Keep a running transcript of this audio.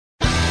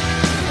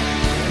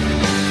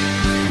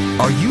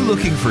Are you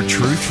looking for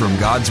truth from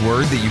God's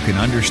Word that you can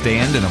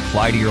understand and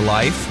apply to your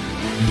life?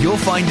 You'll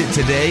find it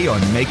today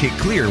on Make It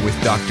Clear with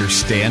Dr.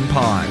 Stan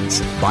Ponz,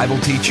 Bible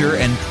teacher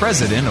and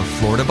president of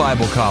Florida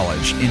Bible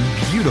College in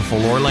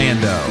beautiful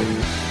Orlando.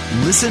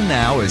 Listen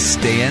now as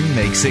Stan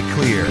makes it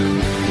clear.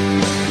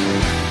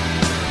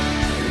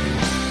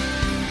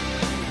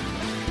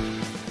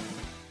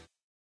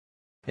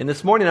 And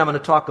this morning I'm going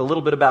to talk a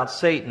little bit about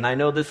Satan. I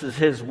know this is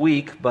his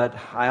week, but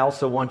I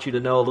also want you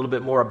to know a little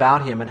bit more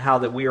about him and how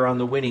that we are on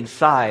the winning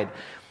side.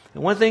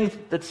 And one thing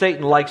that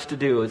Satan likes to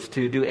do is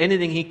to do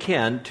anything he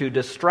can to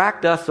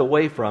distract us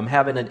away from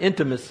having an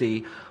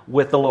intimacy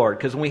with the Lord.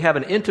 Because when we have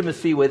an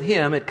intimacy with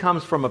him, it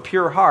comes from a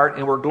pure heart,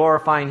 and we're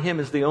glorifying him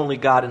as the only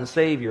God and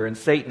Savior, and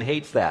Satan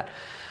hates that.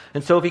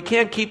 And so if he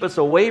can't keep us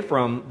away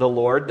from the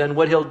Lord, then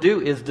what he'll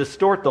do is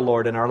distort the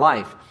Lord in our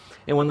life.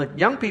 And when the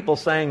young people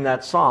sang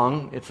that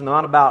song, it's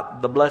not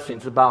about the blessings,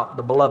 it's about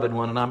the beloved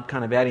one, and I'm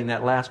kind of adding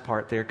that last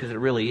part there because it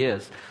really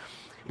is.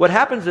 What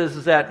happens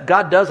is that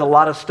God does a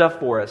lot of stuff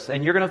for us,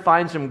 and you're going to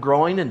find some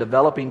growing and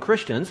developing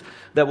Christians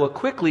that will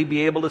quickly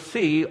be able to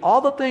see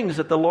all the things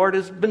that the Lord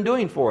has been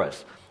doing for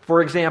us.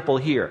 For example,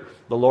 here,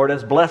 the Lord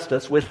has blessed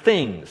us with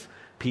things.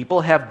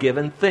 People have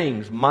given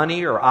things,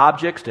 money or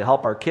objects to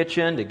help our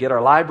kitchen, to get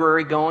our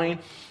library going.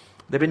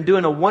 They've been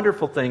doing a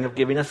wonderful thing of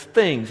giving us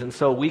things. And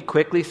so we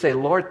quickly say,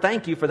 Lord,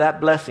 thank you for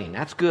that blessing.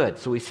 That's good.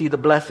 So we see the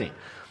blessing.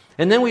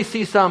 And then we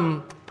see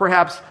some,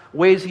 perhaps,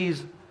 ways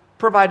he's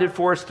provided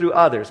for us through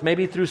others.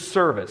 Maybe through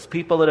service.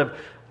 People that have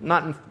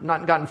not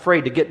gotten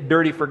afraid to get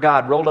dirty for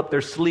God, rolled up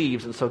their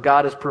sleeves. And so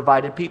God has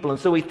provided people. And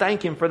so we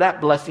thank him for that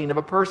blessing of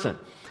a person.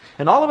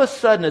 And all of a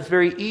sudden, it's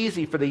very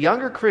easy for the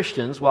younger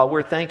Christians, while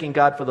we're thanking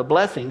God for the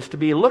blessings, to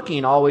be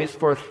looking always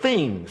for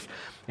things.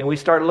 And we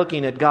start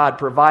looking at God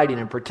providing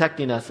and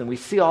protecting us, and we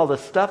see all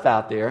this stuff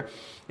out there,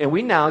 and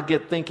we now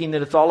get thinking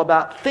that it's all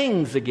about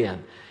things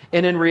again.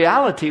 And in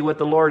reality, what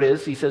the Lord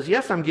is, he says,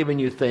 yes, I'm giving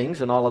you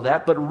things and all of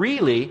that, but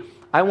really,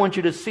 I want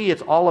you to see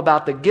it's all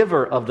about the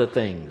giver of the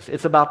things.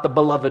 It's about the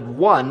beloved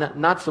one,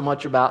 not so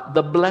much about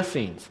the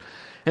blessings.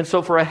 And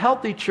so for a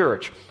healthy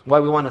church, why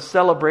we want to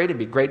celebrate and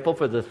be grateful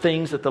for the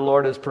things that the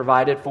Lord has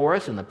provided for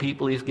us and the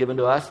people he's given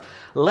to us,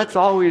 let's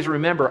always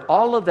remember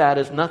all of that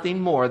is nothing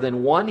more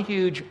than one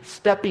huge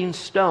stepping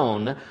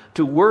stone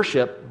to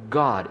worship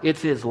God.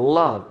 It's his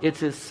love, it's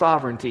his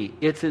sovereignty,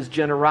 it's his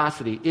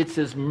generosity, it's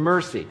his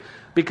mercy.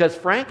 Because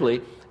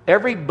frankly,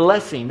 every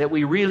blessing that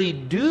we really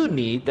do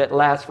need that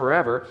lasts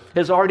forever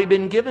has already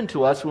been given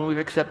to us when we've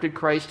accepted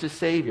Christ as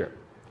Savior.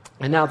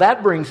 And now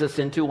that brings us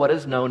into what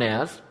is known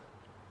as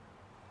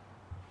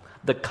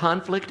the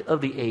conflict of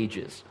the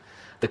ages.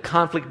 The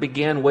conflict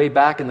began way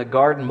back in the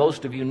garden.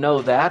 Most of you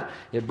know that.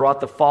 It brought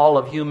the fall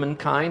of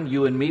humankind.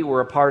 You and me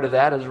were a part of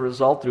that as a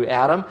result through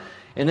Adam.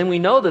 And then we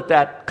know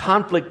that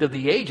conflict of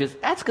the ages,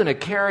 that's going to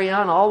carry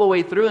on all the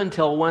way through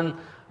until when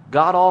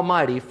God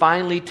Almighty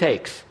finally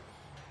takes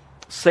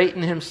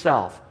Satan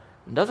himself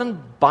and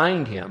doesn't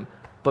bind him,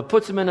 but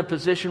puts him in a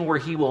position where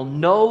he will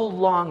no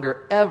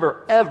longer,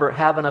 ever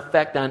have an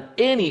effect on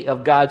any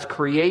of God's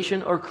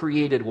creation or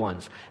created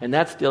ones. And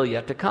that's still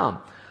yet to come.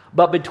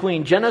 But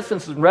between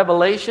Genesis and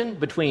Revelation,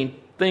 between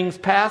things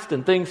past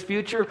and things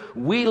future,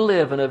 we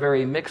live in a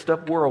very mixed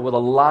up world with a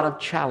lot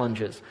of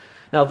challenges.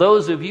 Now,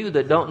 those of you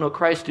that don't know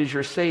Christ as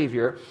your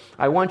Savior,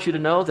 I want you to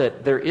know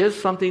that there is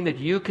something that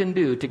you can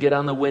do to get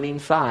on the winning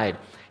side.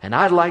 And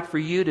I'd like for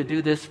you to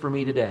do this for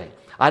me today.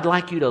 I'd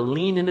like you to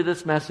lean into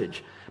this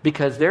message,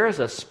 because there is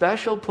a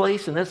special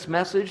place in this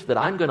message that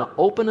I'm going to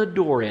open a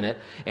door in it,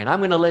 and I'm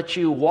going to let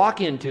you walk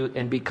into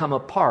and become a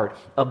part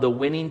of the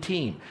winning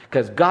team,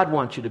 because God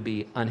wants you to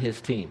be on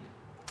his team.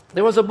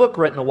 There was a book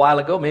written a while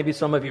ago, maybe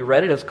some of you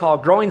read it. It's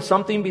called Growing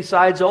Something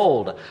Besides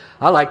Old.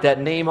 I like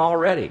that name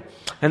already.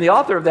 And the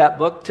author of that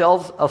book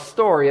tells a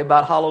story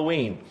about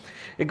Halloween.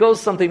 It goes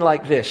something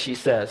like this, she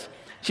says.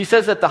 She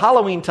says at the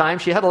Halloween time,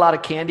 she had a lot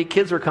of candy.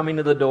 Kids were coming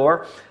to the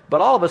door.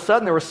 But all of a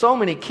sudden, there were so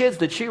many kids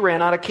that she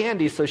ran out of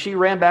candy. So she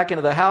ran back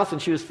into the house, and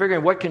she was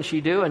figuring, what can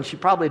she do? And she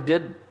probably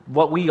did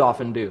what we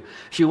often do.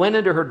 She went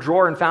into her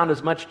drawer and found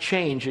as much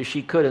change as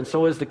she could. And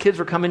so as the kids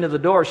were coming to the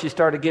door, she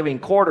started giving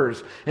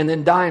quarters and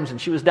then dimes. And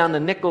she was down to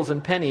nickels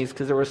and pennies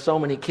because there were so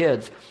many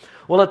kids.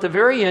 Well, at the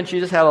very end, she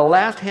just had a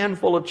last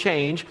handful of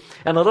change,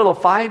 and a little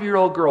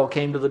 5-year-old girl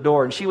came to the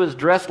door, and she was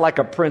dressed like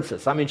a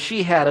princess. I mean,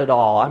 she had it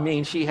all. I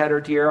mean, she had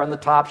her tiara on the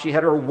top, she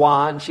had her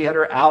wand, she had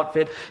her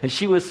outfit, and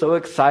she was so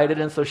excited.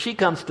 And so she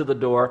comes to the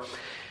door,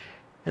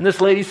 and this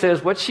lady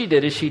says what she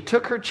did is she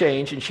took her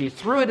change, and she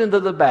threw it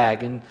into the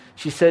bag, and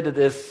she said to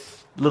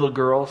this little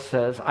girl,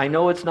 says, I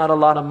know it's not a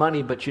lot of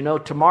money, but you know,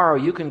 tomorrow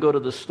you can go to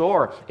the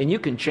store, and you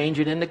can change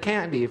it into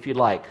candy if you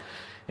like.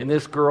 And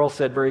this girl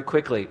said very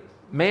quickly,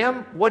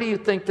 ma'am, what do you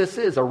think this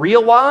is? A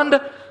real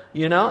wand?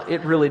 You know,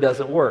 it really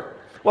doesn't work.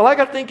 Well, I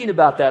got thinking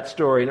about that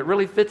story, and it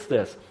really fits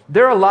this.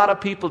 There are a lot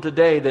of people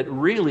today that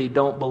really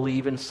don't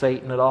believe in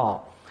Satan at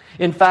all.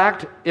 In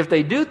fact, if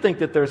they do think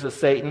that there's a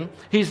Satan,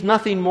 he's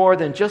nothing more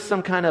than just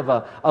some kind of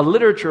a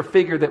literature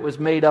figure that was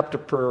made up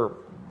to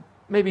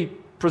maybe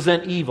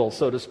present evil,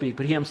 so to speak,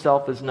 but he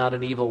himself is not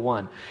an evil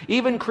one.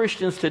 Even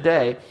Christians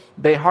today,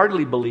 they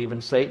hardly believe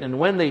in Satan, and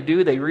when they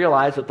do, they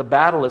realize that the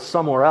battle is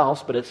somewhere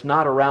else, but it's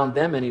not around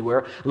them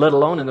anywhere, let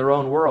alone in their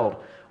own world.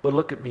 But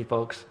look at me,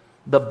 folks.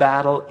 The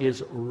battle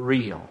is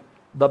real.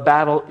 The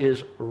battle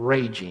is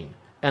raging.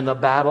 And the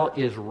battle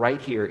is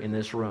right here in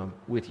this room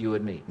with you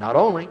and me. Not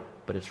only,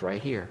 but it's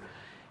right here.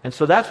 And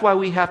so that's why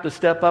we have to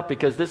step up,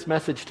 because this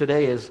message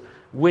today is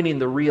winning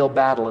the real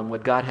battle and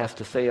what God has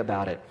to say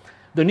about it.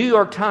 The New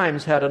York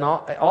Times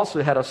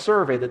also had a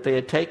survey that they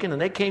had taken, and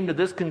they came to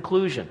this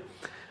conclusion.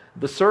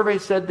 The survey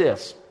said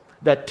this,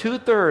 that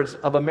 2/3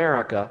 of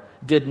America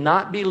did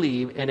not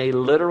believe in a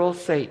literal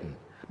Satan,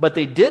 but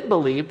they did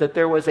believe that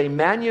there was a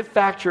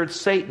manufactured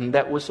Satan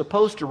that was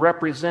supposed to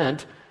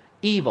represent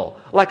evil,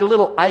 like a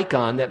little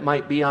icon that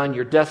might be on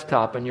your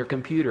desktop and your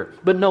computer,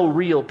 but no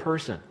real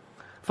person.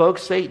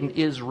 Folks, Satan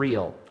is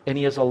real, and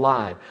he is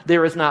alive.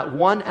 There is not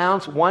 1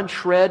 ounce, 1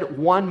 shred,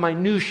 1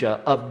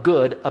 minutia of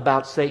good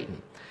about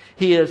Satan.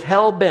 He is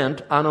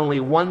hell-bent on only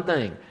one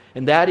thing,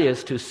 and that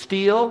is to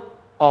steal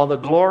all the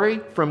glory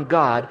from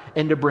God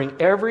and to bring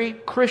every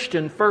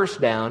Christian first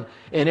down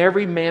and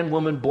every man,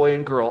 woman, boy,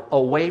 and girl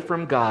away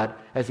from God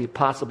as he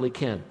possibly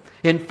can.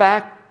 In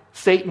fact,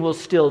 Satan will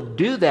still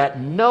do that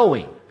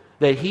knowing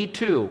that he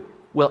too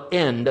will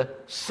end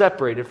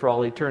separated for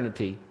all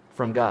eternity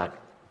from God.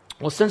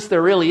 Well, since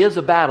there really is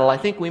a battle, I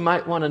think we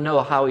might want to know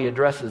how he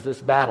addresses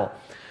this battle.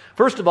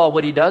 First of all,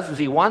 what he does is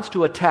he wants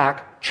to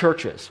attack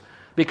churches,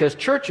 because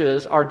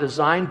churches are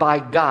designed by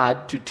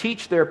God to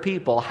teach their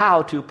people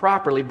how to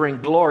properly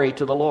bring glory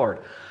to the Lord.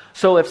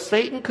 So if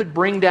Satan could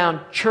bring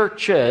down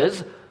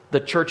churches, the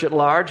church at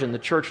large and the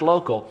church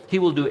local, he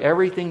will do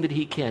everything that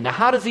he can. Now,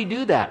 how does he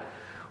do that?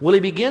 Well, he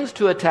begins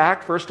to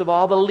attack, first of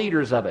all, the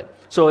leaders of it.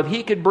 So if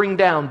he could bring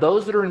down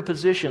those that are in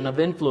position of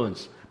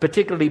influence,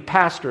 particularly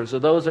pastors or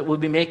those that will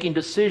be making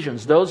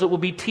decisions, those that will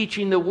be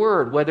teaching the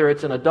Word, whether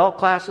it's in adult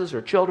classes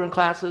or children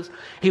classes,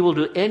 he will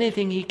do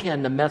anything he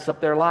can to mess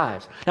up their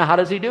lives. Now, how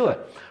does he do it?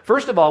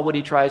 First of all, what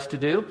he tries to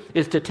do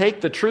is to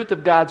take the truth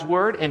of God's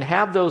Word and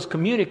have those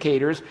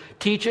communicators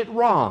teach it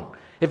wrong.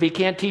 If he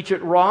can't teach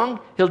it wrong,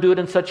 he'll do it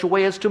in such a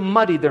way as to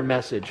muddy their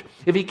message.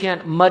 If he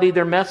can't muddy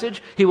their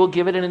message, he will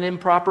give it in an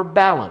improper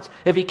balance.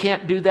 If he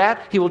can't do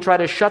that, he will try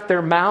to shut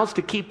their mouths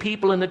to keep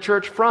people in the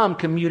church from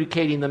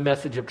communicating the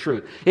message of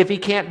truth. If he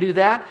can't do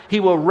that,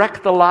 he will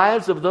wreck the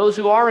lives of those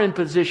who are in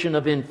position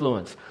of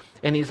influence.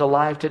 And he's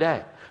alive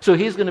today. So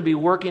he's going to be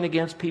working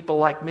against people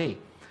like me.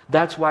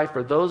 That's why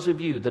for those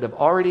of you that have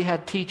already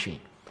had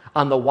teaching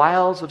on the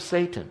wiles of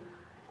Satan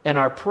and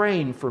are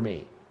praying for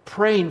me,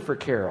 praying for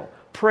Carol,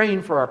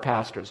 praying for our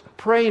pastors,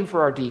 praying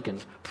for our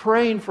deacons,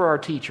 praying for our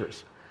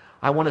teachers,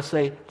 I want to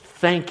say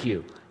thank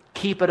you.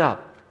 Keep it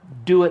up.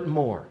 Do it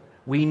more.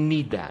 We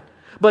need that.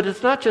 But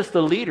it's not just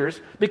the leaders,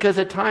 because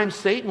at times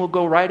Satan will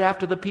go right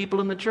after the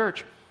people in the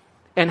church.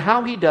 And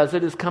how he does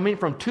it is coming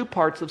from 2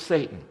 parts of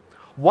Satan.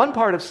 One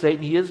part of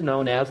Satan he is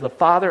known as the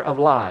father of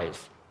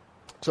lies.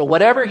 So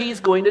whatever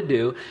he's going to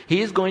do,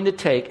 he's going to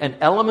take an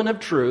element of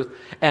truth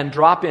and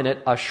drop in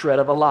it a shred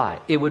of a lie.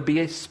 It would be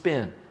a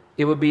spin.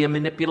 It would be a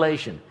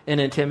manipulation, an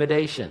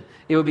intimidation.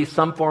 It would be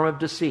some form of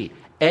deceit.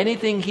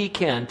 Anything he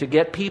can to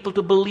get people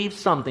to believe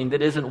something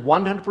that isn't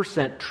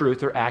 100%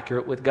 truth or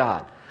accurate with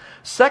God.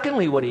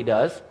 Secondly, what he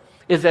does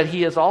is that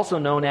he is also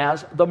known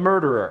as the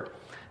murderer.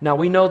 Now,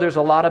 we know there's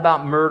a lot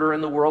about murder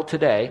in the world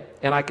today,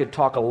 and I could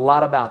talk a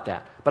lot about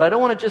that. But I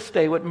don't want to just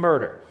stay with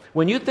murder.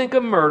 When you think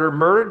of murder,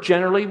 murder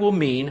generally will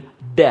mean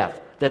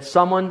death, that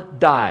someone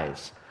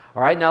dies.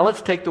 All right, now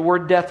let's take the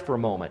word death for a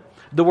moment.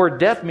 The word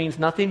death means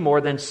nothing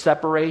more than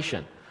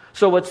separation.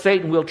 So what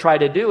Satan will try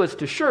to do is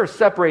to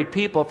separate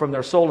people from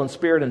their soul and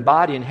spirit and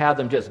body and have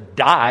them just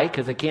die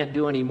because they can't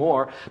do any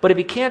more. But if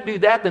he can't do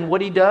that, then what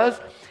he does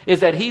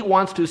is that he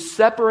wants to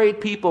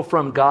separate people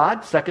from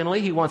God. Secondly,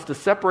 he wants to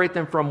separate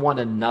them from one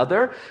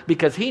another,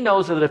 because he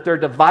knows that if they're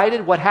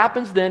divided, what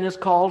happens then is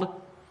called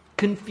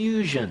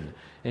confusion.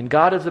 And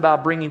God is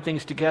about bringing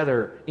things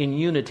together in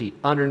unity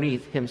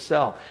underneath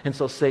himself. And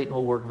so Satan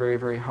will work very,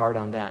 very hard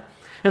on that.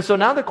 And so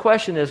now the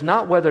question is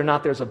not whether or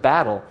not there's a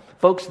battle.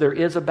 Folks, there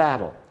is a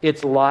battle.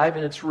 It's live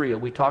and it's real.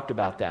 We talked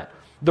about that.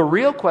 The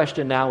real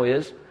question now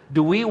is,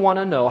 do we want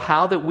to know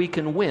how that we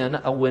can win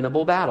a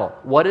winnable battle?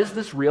 What is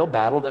this real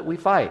battle that we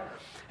fight?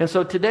 And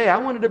so today I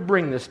wanted to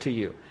bring this to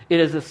you. It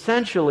is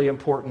essentially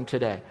important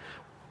today.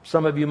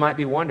 Some of you might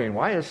be wondering,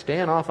 why is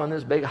Stan off on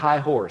this big high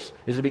horse?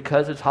 Is it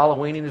because it's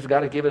Halloween and he's got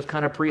to give us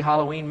kind of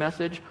pre-Halloween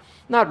message?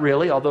 Not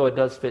really, although it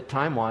does fit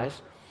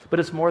time-wise. But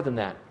it's more than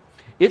that.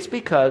 It's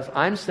because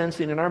I'm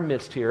sensing in our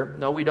midst here,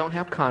 no, we don't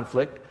have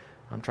conflict.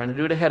 I'm trying to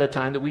do it ahead of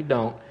time that we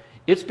don't.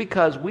 It's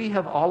because we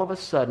have all of a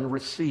sudden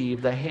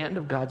received the hand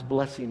of God's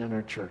blessing in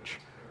our church.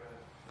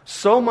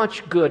 So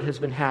much good has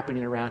been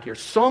happening around here.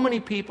 So many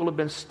people have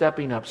been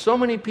stepping up. So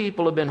many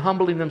people have been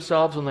humbling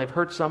themselves when they've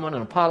hurt someone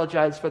and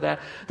apologized for that.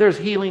 There's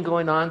healing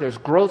going on. There's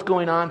growth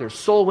going on. There's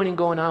soul winning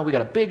going on. We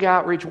got a big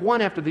outreach, one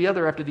after the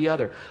other after the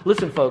other.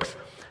 Listen, folks,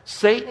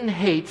 Satan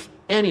hates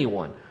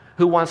anyone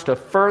who wants to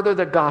further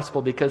the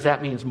gospel, because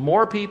that means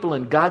more people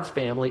in God's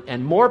family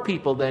and more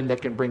people then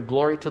that can bring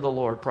glory to the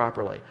Lord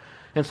properly.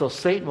 And so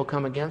Satan will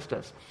come against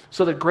us.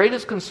 So the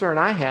greatest concern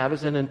I have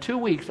is that in 2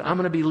 weeks I'm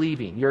going to be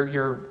leaving,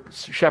 your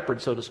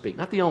shepherd, so to speak.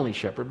 Not the only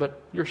shepherd,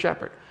 but your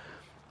shepherd.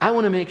 I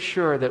want to make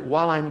sure that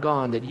while I'm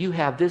gone, that you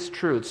have this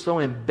truth so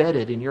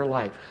embedded in your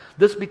life.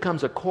 This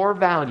becomes a core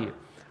value,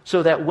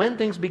 so that when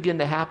things begin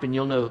to happen,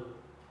 you'll know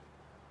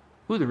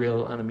who the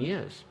real enemy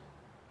is.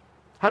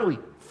 How do we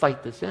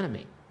fight this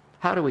enemy?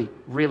 How do we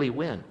really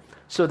win?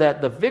 So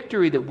that the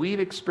victory that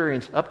we've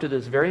experienced up to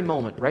this very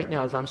moment, right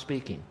now as I'm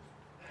speaking,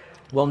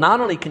 will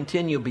not only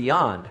continue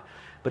beyond,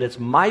 but it's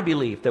my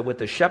belief that with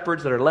the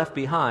shepherds that are left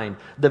behind,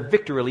 the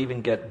victory will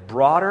even get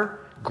broader,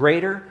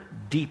 greater,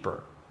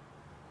 deeper,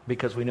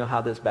 because we know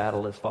how this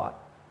battle is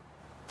fought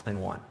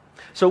and won.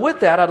 So with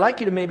that, I'd like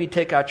you to maybe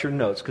take out your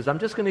notes, because I'm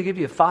just going to give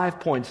you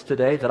 5 points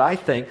today that I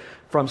think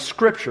from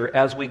Scripture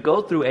as we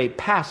go through a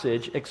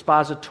passage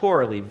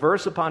expositorily,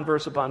 verse upon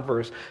verse upon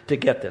verse, to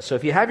get this. So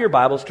if you have your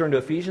Bibles, turn to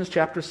Ephesians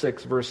chapter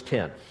 6, verse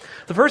 10.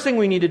 The first thing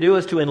we need to do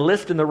is to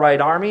enlist in the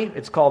right army.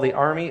 It's called the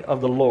army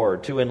of the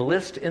Lord. To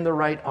enlist in the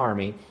right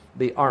army,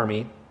 the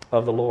army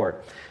of the Lord.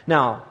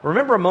 Now,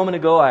 remember a moment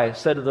ago I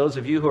said to those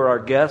of you who are our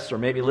guests or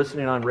maybe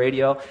listening on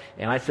radio,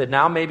 and I said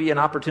now may be an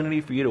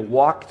opportunity for you to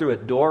walk through a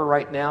door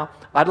right now.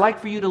 I'd like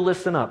for you to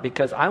listen up,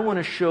 because I want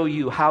to show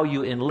you how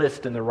you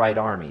enlist in the right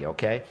army,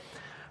 okay?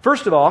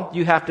 First of all,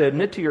 you have to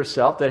admit to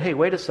yourself that, hey,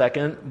 wait a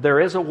second, there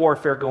is a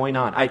warfare going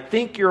on. I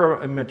think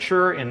you're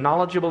mature and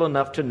knowledgeable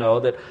enough to know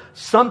that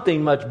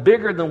something much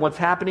bigger than what's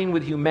happening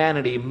with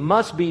humanity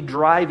must be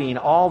driving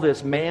all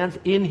this man's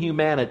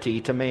inhumanity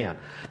to man.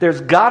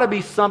 There's got to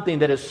be something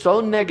that is so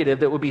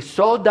negative, that would be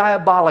so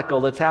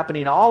diabolical, that's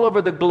happening all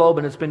over the globe,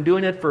 and it's been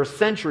doing it for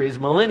centuries,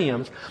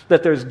 millenniums,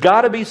 that there's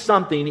got to be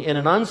something in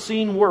an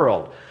unseen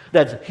world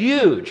that's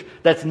huge,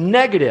 that's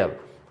negative,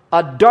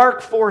 a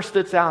dark force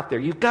that's out there.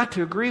 You've got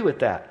to agree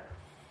with that.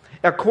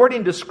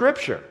 According to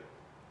Scripture,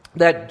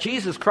 that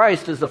Jesus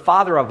Christ is the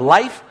Father of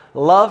life,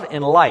 love,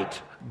 and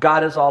light.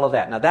 God is all of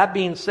that. Now that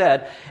being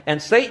said,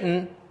 and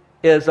Satan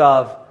is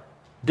of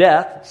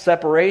death,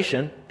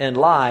 separation, and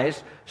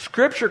lies,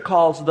 Scripture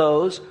calls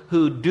those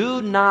who do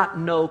not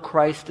know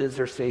Christ as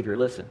their Savior.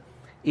 Listen,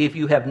 if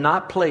you have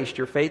not placed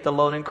your faith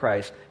alone in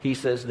Christ, he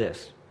says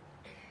this: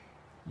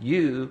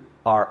 you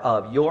are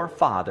of your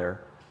father,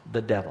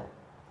 the devil.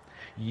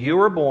 You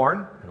were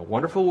born in a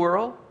wonderful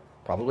world,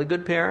 probably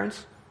good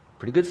parents,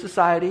 pretty good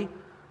society,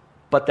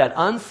 but that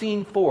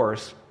unseen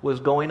force was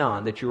going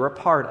on that you were a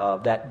part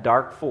of, that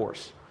dark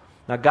force.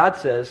 Now God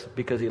says,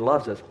 because he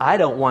loves us, I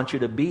don't want you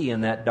to be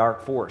in that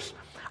dark force.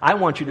 I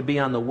want you to be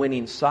on the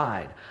winning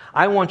side.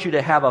 I want you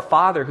to have a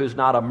father who's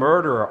not a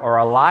murderer or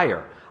a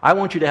liar. I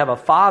want you to have a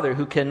father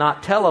who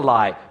cannot tell a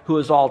lie, who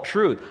is all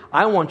truth.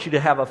 I want you to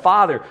have a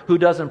father who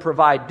doesn't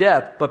provide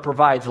death, but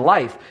provides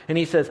life. And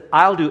he says,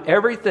 I'll do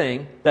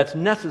everything that's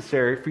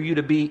necessary for you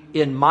to be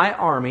in my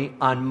army,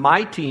 on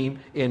my team,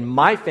 in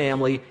my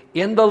family,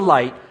 in the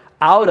light,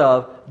 out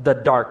of the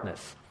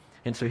darkness.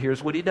 And so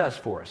here's what he does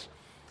for us.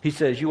 He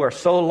says, you are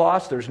so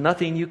lost, there's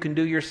nothing you can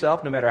do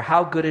yourself. No matter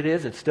how good it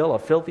is, it's still a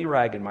filthy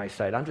rag in my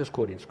sight. I'm just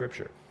quoting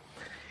Scripture.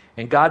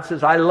 And God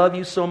says, I love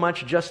you so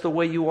much just the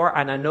way you are,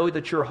 and I know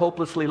that you're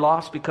hopelessly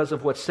lost because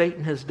of what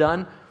Satan has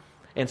done.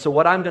 And so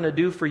what I'm going to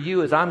do for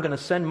you is I'm going to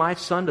send my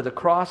son to the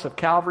cross of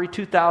Calvary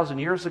 2,000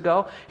 years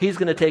ago. He's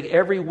going to take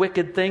every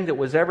wicked thing that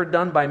was ever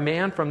done by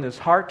man from his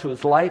heart to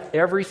his life,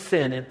 every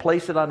sin, and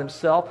place it on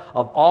himself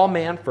of all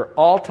man for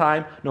all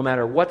time, no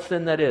matter what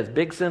sin that is.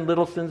 Big sin,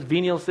 little sins,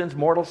 venial sins,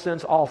 mortal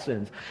sins, all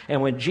sins.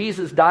 And when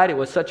Jesus died, it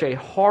was such a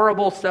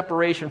horrible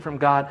separation from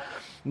God.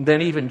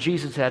 Then even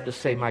Jesus had to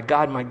say, my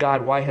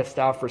God, why hast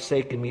thou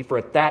forsaken me? For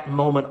at that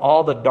moment,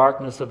 all the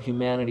darkness of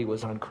humanity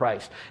was on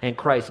Christ. And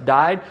Christ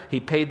died,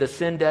 he paid the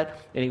sin debt,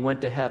 and he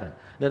went to heaven.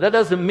 Now that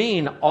doesn't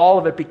mean all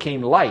of it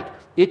became light.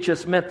 It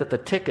just meant that the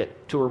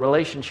ticket to a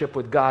relationship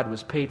with God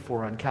was paid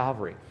for on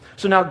Calvary.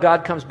 So now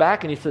God comes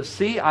back and he says,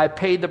 see, I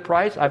paid the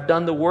price, I've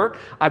done the work,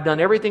 I've done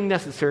everything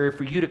necessary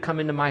for you to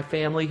come into my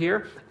family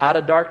here, out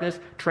of darkness,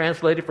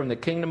 translated from the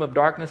kingdom of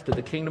darkness to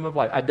the kingdom of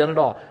light. I've done it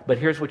all, but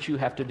here's what you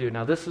have to do.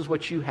 Now this is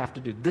what you have to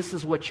do. This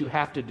is what you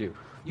have to do.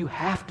 You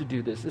have to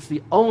do this. It's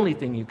the only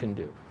thing you can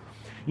do.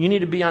 You need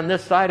to be on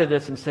this side of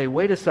this and say,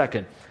 wait a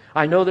second,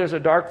 I know there's a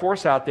dark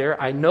force out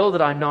there. I know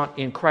that I'm not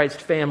in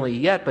Christ's family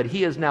yet, but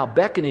he is now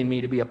beckoning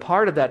me to be a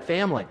part of that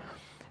family.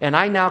 And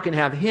I now can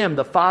have him,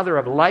 the Father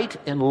of light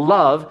and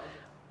love,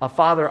 a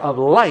Father of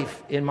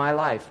life in my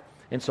life.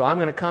 And so I'm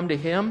going to come to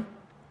him,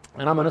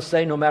 and I'm going to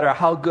say, no matter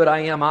how good I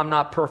am, I'm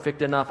not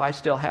perfect enough. I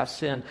still have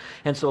sin.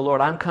 And so,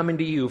 Lord, I'm coming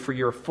to you for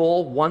your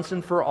full, once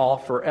and for all,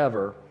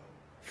 forever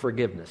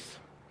forgiveness.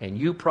 And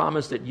you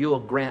promise that you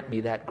will grant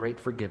me that great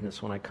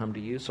forgiveness when I come to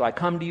you. So I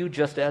come to you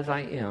just as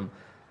I am,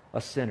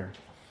 a sinner.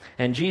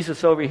 And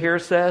Jesus over here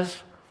says,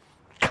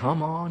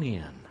 come on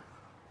in.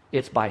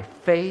 It's by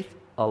faith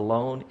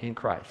alone in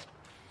Christ.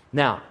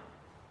 Now,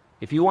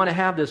 if you want to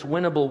have this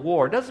winnable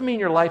war, it doesn't mean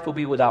your life will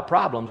be without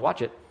problems.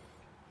 Watch it.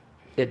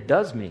 It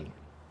does mean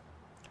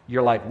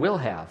your life will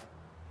have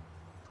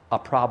a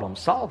problem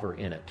solver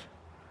in it,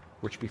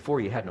 which before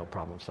you had no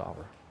problem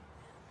solver.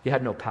 You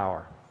had no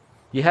power.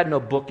 You had no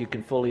book you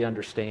can fully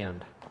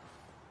understand.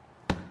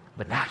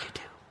 But now you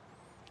do.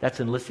 That's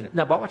in listening.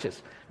 Now, but watch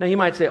this. Now you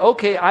might say,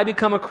 okay, I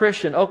become a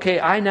Christian. Okay,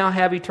 I now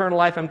have eternal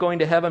life. I'm going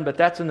to heaven, but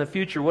that's in the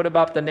future. What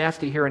about the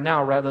nasty here and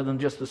now rather than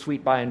just the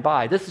sweet by and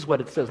by? This is what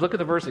it says. Look at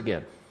the verse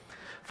again.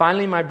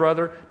 Finally, my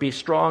brother, be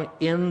strong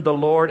in the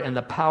Lord and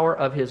the power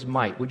of His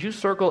might. Would you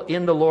circle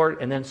in the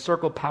Lord and then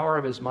circle power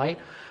of His might?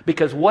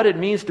 Because what it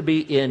means to be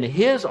in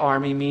His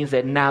army means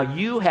that now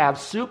you have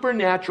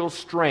supernatural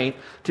strength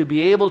to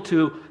be able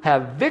to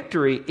have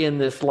victory in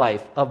this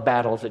life of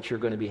battles that you're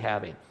going to be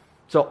having.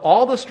 So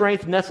all the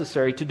strength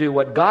necessary to do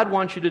what God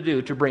wants you to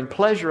do, to bring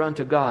pleasure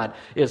unto God,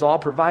 is all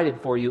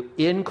provided for you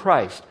in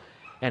Christ.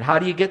 And how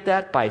do you get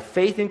that? By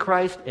faith in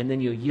Christ, and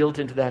then you yield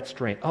into that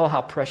strength. Oh,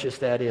 how precious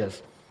that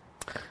is.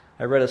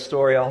 I read a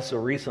story also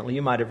recently,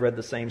 you might have read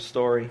the same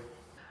story,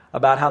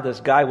 about how this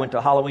guy went to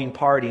a Halloween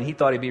party and he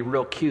thought he'd be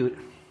real cute.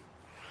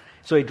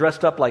 So he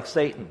dressed up like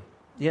Satan.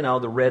 You know,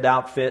 the red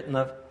outfit and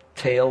the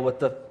tail with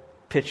the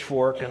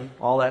pitchfork and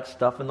all that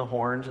stuff and the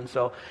horns. And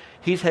so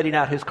he's heading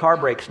out, his car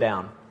breaks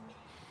down.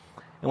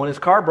 And when his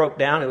car broke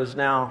down,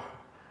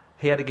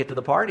 he had to get to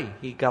the party.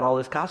 He got all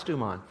his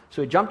costume on.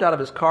 So he jumped out of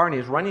his car and he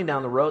was running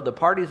down the road. The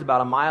party's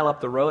about a mile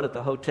up the road at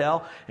the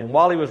hotel. And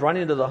while he was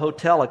running to the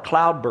hotel, a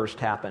cloudburst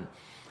happened.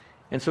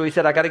 And so he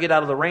said, I got to get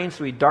out of the rain.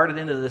 So he darted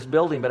into this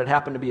building, but it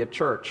happened to be a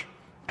church.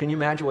 Can you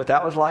imagine what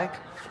that was like?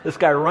 This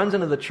guy runs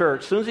into the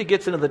church. As soon as he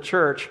gets into the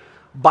church,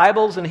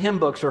 Bibles and hymn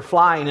books are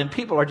flying and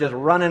people are just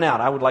running out.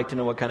 I would like to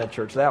know what kind of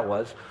church that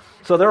was.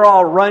 So they're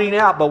all running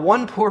out, but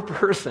one poor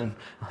person,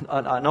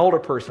 an older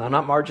person, I'm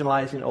not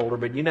marginalizing older,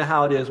 but you know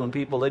how it is when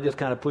people, they just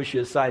kind of push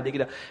you aside to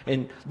get out.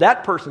 And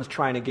that person's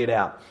trying to get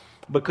out,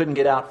 but couldn't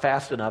get out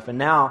fast enough. And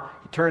now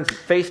he turns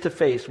face to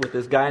face with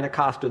this guy in a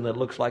costume that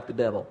looks like the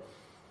devil.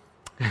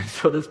 And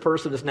so this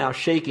person is now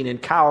shaking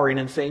and cowering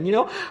and saying, you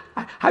know,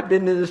 I've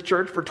been in this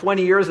church for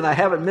 20 years and I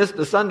haven't missed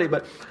a Sunday,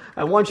 but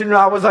I want you to know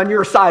I was on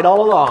your side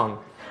all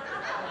along.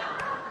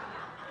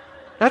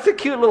 That's a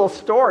cute little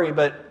story,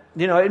 but,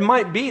 you know, it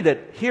might be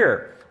that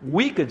here,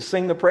 we could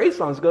sing the praise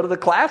songs, go to the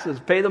classes,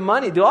 pay the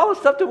money, do all the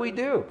stuff that we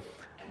do.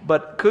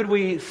 But could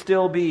we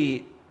still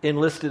be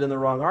enlisted in the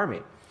wrong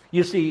army?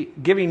 You see,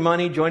 giving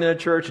money, joining the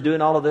church,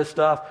 doing all of this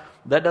stuff,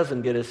 that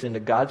doesn't get us into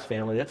God's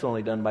family. That's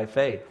only done by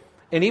faith.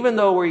 And even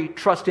though we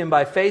trust Him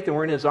by faith and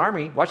we're in His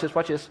army, watch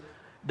this,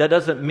 that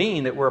doesn't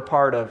mean that we're a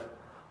part of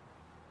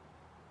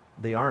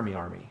the army.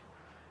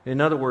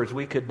 In other words,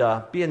 we could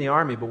be in the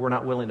army, but we're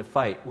not willing to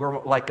fight. We're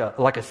like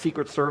a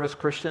Secret Service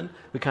Christian.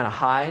 We kind of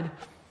hide.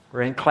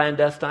 We're in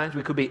clandestines.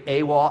 We could be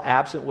AWOL,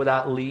 absent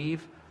without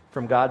leave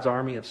from God's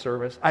army of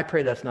service. I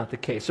pray that's not the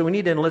case. So we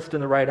need to enlist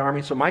in the right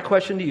army. So my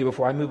question to you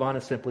before I move on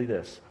is simply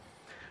this.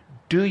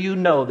 Do you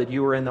know that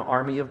you are in the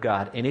army of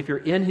God? And if you're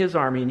in His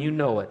army and you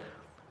know it,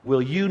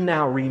 will you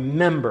now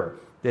remember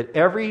that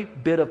every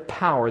bit of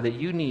power that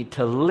you need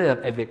to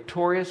live a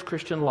victorious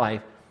Christian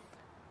life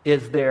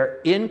is there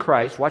in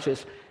Christ, watch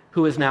this,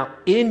 who is now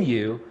in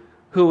you,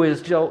 who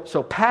is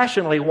so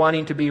passionately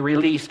wanting to be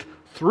released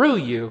through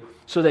you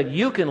so that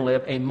you can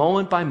live a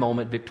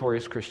moment-by-moment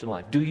victorious Christian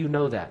life. Do you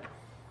know that?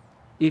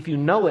 If you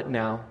know it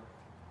now,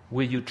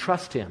 will you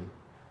trust Him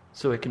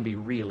so it can be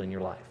real in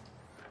your life?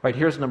 All right,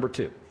 here's number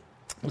 2.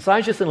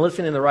 Besides just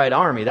enlisting in the right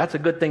army, that's a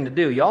good thing to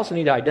do. You also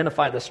need to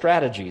identify the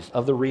strategies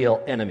of the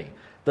real enemy.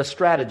 The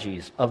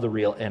strategies of the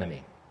real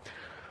enemy.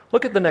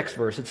 Look at the next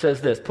verse. It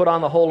says this, put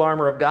on the whole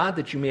armor of God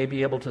that you may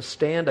be able to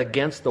stand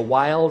against the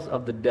wiles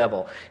of the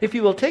devil. If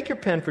you will take your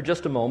pen for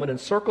just a moment and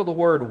circle the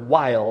word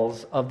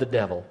wiles of the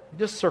devil.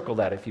 Just circle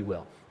that if you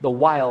will. The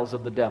wiles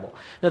of the devil.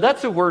 Now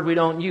that's a word we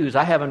don't use.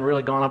 I haven't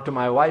really gone up to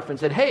my wife and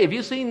said, hey, have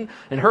you seen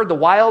and heard the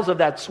wiles of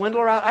that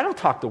swindler out? I don't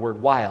talk the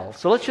word wiles.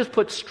 So let's just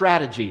put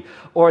strategy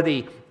or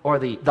the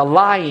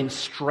lying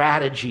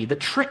strategy, the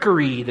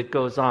trickery that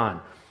goes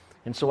on.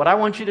 And so what I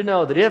want you to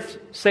know that if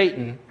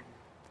Satan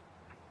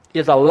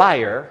is a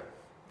liar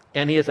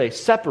and he is a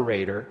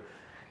separator,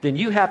 then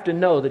you have to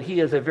know that he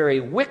is a very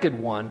wicked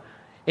one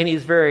and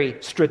he's very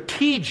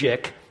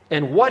strategic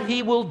in what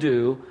he will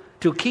do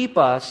to keep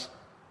us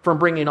from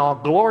bringing all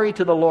glory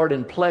to the Lord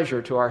and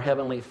pleasure to our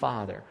Heavenly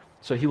Father.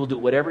 So he will do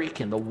whatever he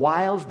can. The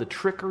wiles, the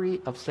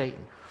trickery of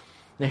Satan.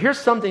 Now here's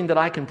something that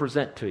I can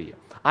present to you.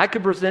 I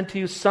can present to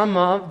you some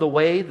of the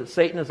way that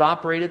Satan has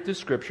operated through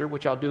Scripture,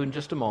 which I'll do in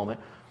just a moment.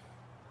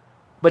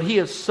 But he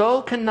is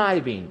so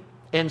conniving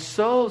and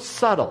so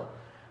subtle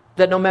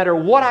that no matter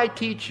what I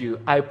teach you,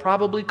 I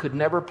probably could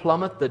never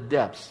plummet the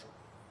depths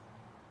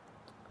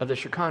of the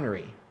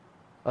chicanery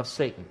of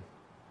Satan.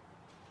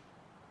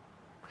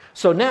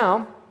 So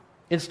now,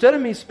 instead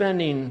of me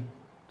spending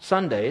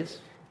Sundays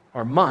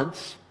or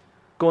months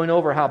going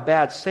over how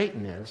bad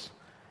Satan is,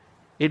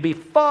 it'd be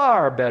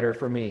far better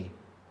for me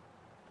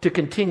to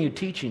continue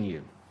teaching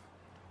you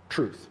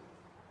truth.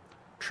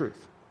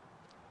 Truth.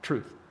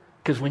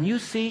 Because when you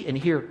see and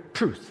hear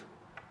truth,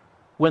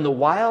 when the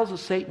wiles of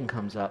Satan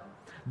comes up,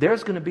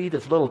 there's going to be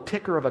this little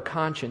ticker of a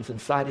conscience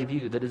inside of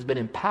you that has been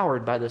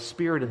empowered by the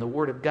Spirit and the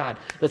Word of God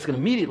that's going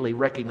to immediately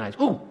recognize,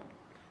 ooh,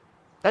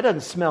 that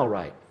doesn't smell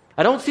right.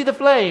 I don't see the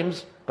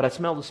flames, but I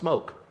smell the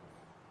smoke.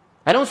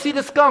 I don't see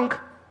the skunk,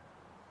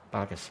 but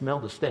I can smell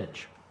the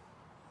stench.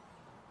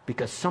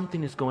 Because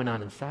something is going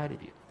on inside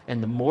of you.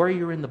 And the more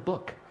you're in the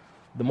book,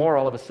 the more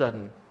all of a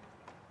sudden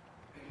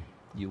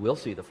you will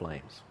see the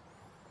flames.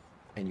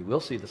 And you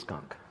will see the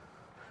skunk.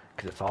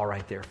 Because it's all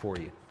right there for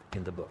you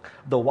in the book.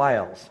 The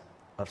wiles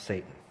of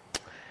Satan.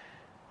 I'm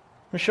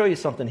going to show you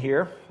something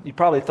here. You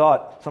probably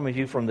thought, some of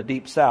you from the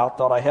deep south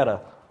thought I had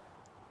a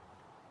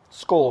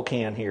skull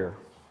can here.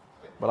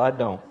 But I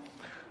don't.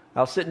 I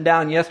was sitting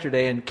down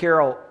yesterday, and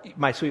Carol,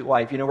 my sweet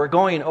wife, we're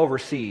going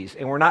overseas,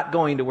 and we're not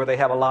going to where they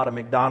have a lot of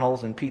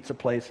McDonald's and pizza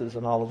places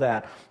and all of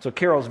that. So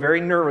Carol's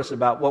very nervous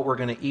about what we're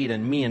going to eat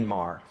in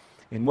Myanmar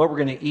and what we're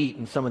going to eat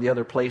in some of the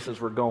other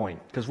places we're going.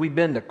 Because we've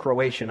been to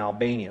Croatia and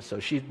Albania, so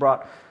she's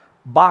brought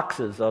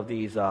boxes of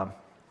these, what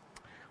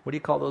do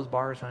you call those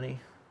bars, honey?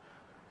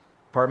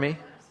 Pardon me?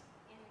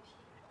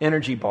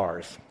 Energy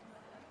bars.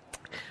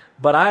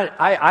 But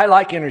I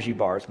like energy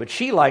bars, but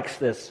she likes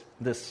this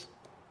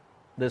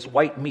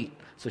white meat.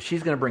 So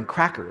she's going to bring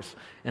crackers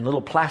and a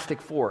little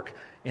plastic fork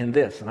in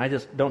this. And I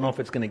just don't know if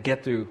it's going to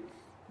get through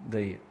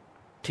the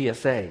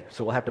TSA.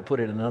 So we'll have to put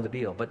it in another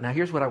deal. But now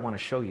here's what I want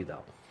to show you,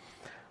 though.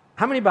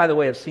 How many, by the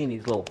way, have seen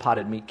these little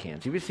potted meat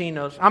cans? Have you seen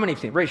those? How many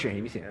have seen? Raise your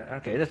hand. Have you seen it?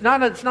 Okay. It's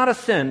not a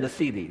sin to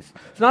see these.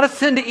 It's not a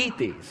sin to eat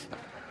these.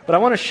 But I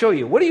want to show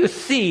you. What do you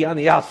see on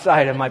the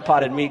outside of my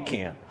potted meat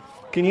can?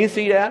 Can you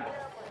see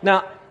that?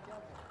 Now,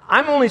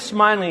 I'm only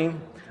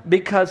smiling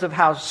because of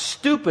how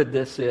stupid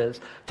this is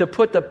to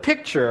put the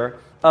picture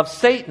of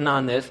Satan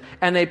on this,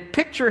 and they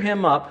picture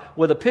him up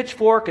with a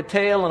pitchfork, a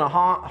tail, and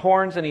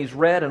horns, and he's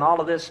red and all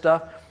of this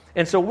stuff.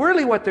 And so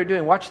really what they're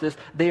doing, watch this,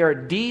 they are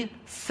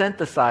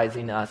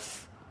desensitizing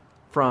us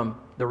from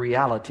the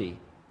reality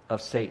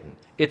of Satan.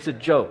 It's a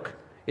joke.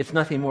 It's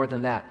nothing more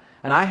than that.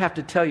 And I have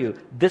to tell you,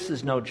 this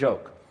is no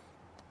joke.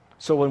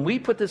 So when we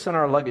put this in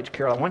our luggage,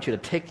 Carol, I want you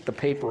to take the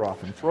paper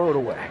off and throw it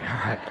away. All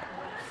right.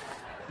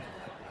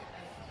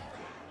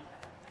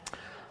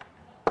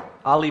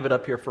 I'll leave it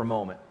up here for a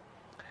moment.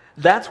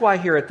 That's why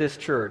here at this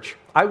church,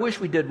 I wish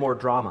we did more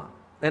drama.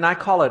 And I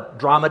call it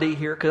dramedy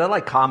here because I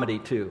like comedy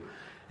too.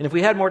 And if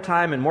we had more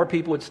time and more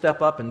people would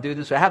step up and do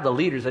this, I have the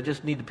leaders, I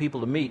just need the people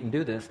to meet and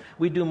do this,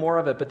 we'd do more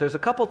of it. But there's a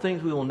couple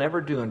things we will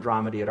never do in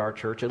dramedy at our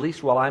church, at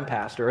least while I'm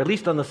pastor, or at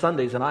least on the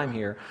Sundays that I'm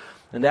here.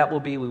 And that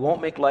will be, we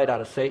won't make light out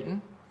of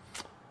Satan.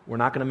 We're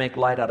not going to make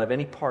light out of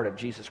any part of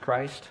Jesus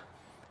Christ.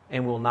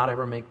 And we'll not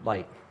ever make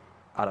light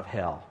out of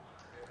hell.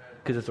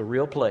 Because it's a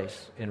real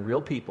place, and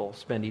real people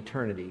spend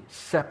eternity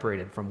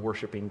separated from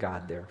worshiping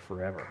God there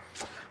forever.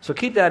 So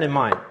keep that in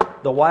mind.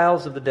 The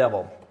wiles of the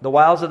devil. The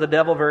wiles of the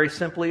devil, very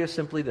simply, is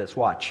simply this.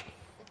 Watch.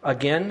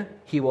 Again,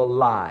 he will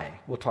lie.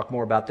 We'll talk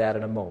more about that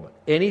in a moment.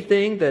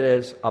 Anything that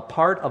is a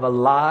part of a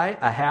lie,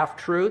 a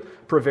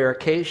half-truth,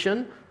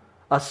 prevarication,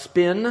 a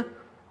spin,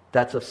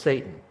 that's of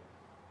Satan.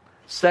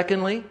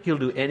 Secondly, he'll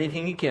do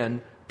anything he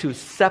can to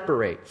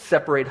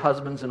separate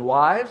husbands and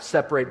wives,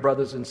 separate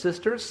brothers and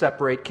sisters,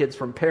 separate kids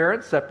from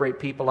parents, separate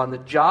people on the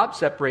job,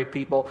 separate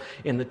people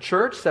in the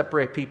church,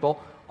 separate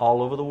people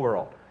all over the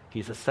world.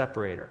 He's a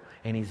separator,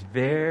 and he's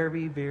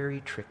very,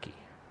 very tricky.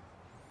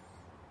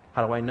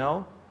 How do I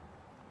know?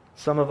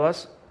 Some of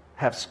us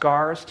have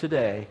scars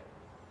today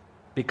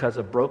because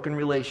of broken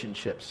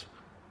relationships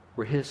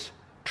where his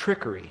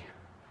trickery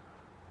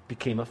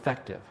became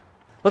effective.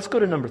 Let's go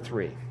to number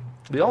 3.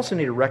 We also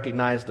need to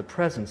recognize the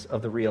presence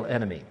of the real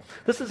enemy.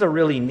 This is a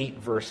really neat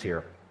verse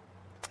here.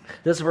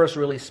 This verse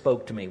really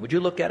spoke to me. Would you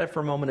look at it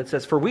for a moment? It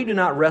says, "For we do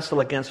not wrestle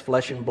against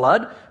flesh and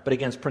blood, but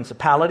against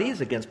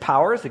principalities, against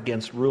powers,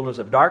 against rulers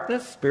of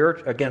darkness,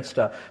 against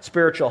a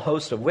spiritual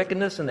host of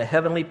wickedness in the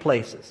heavenly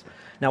places."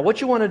 Now,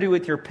 what you want to do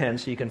with your pen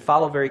so you can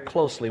follow very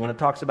closely when it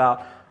talks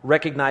about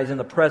recognizing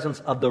the presence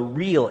of the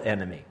real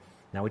enemy.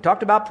 Now, we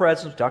talked about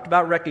presence, we talked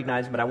about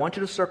recognizing, but I want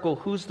you to circle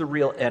who's the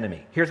real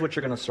enemy. Here's what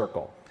you're going to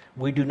circle.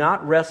 We do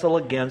not wrestle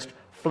against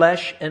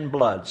flesh and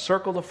blood.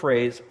 Circle the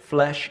phrase,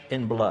 flesh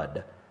and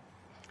blood.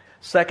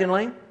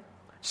 Secondly,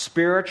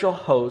 spiritual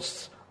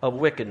hosts of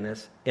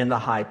wickedness in the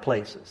high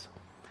places.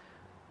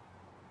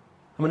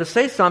 I'm going to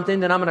say something,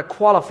 then I'm going to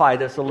qualify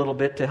this a little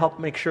bit to help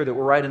make sure that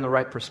we're right in the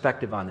right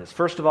perspective on this.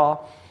 First of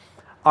all,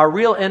 our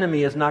real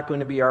enemy is not going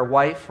to be our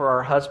wife or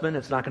our husband.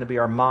 It's not going to be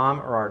our mom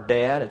or our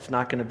dad. It's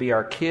not going to be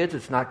our kids.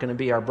 It's not going to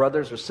be our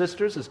brothers or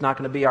sisters. It's not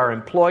going to be our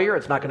employer.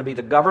 It's not going to be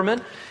the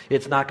government.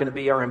 It's not going to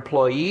be our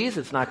employees.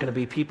 It's not going to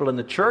be people in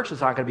the church. It's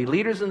not going to be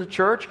leaders in the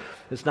church.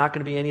 It's not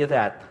going to be any of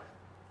that.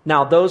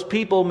 Now, those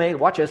people may,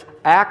 watch this,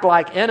 act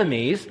like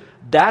enemies.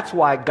 That's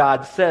why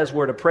God says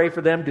we're to pray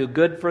for them, do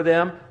good for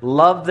them,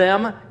 love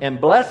them,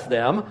 and bless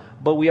them.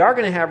 But we are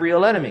going to have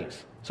real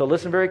enemies. So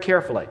listen very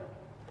carefully.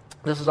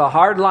 This is a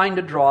hard line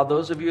to draw,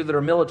 those of you that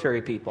are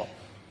military people.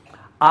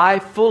 I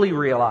fully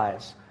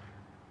realize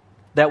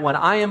that when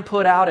I am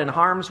put out in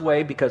harm's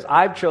way because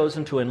I've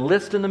chosen to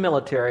enlist in the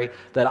military,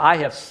 that I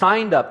have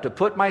signed up to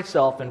put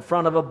myself in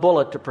front of a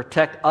bullet to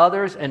protect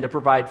others and to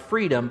provide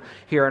freedom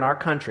here in our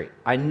country.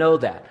 I know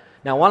that.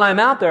 Now, when I'm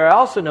out there, I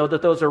also know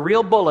that those are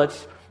real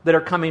bullets that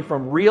are coming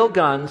from real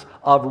guns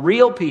of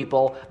real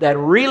people that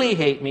really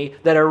hate me,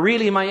 that are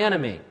really my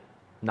enemy.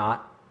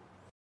 Not.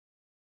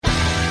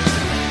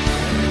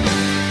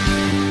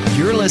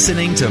 You're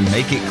listening to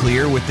Make It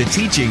Clear with the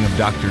teaching of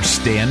Dr.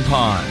 Stan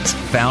Ponz,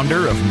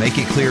 founder of Make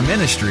It Clear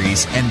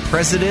Ministries and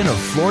president of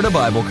Florida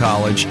Bible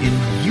College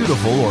in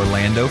beautiful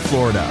Orlando,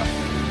 Florida.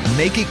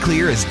 Make It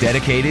Clear is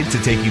dedicated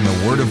to taking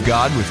the Word of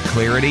God with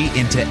clarity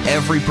into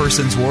every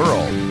person's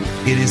world.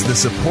 It is the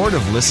support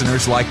of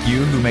listeners like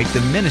you who make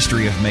the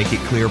ministry of Make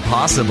It Clear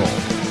possible.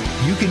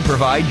 You can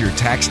provide your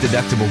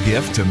tax-deductible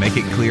gift to Make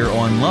It Clear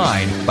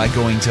online by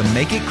going to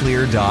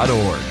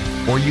makeitclear.org.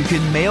 Or you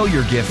can mail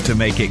your gift to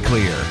Make It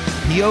Clear,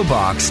 P.O.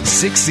 Box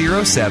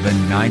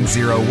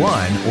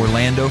 607901,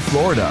 Orlando,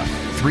 Florida,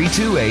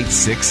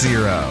 32860.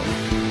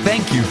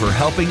 Thank you for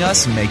helping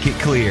us make it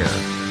clear.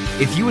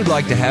 If you would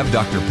like to have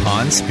Dr.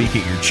 Ponz speak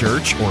at your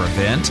church or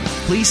event,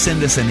 please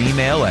send us an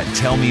email at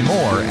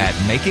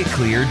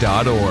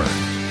tellmemore@makeitclear.org.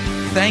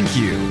 Thank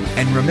you,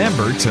 and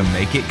remember to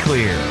make it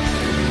clear.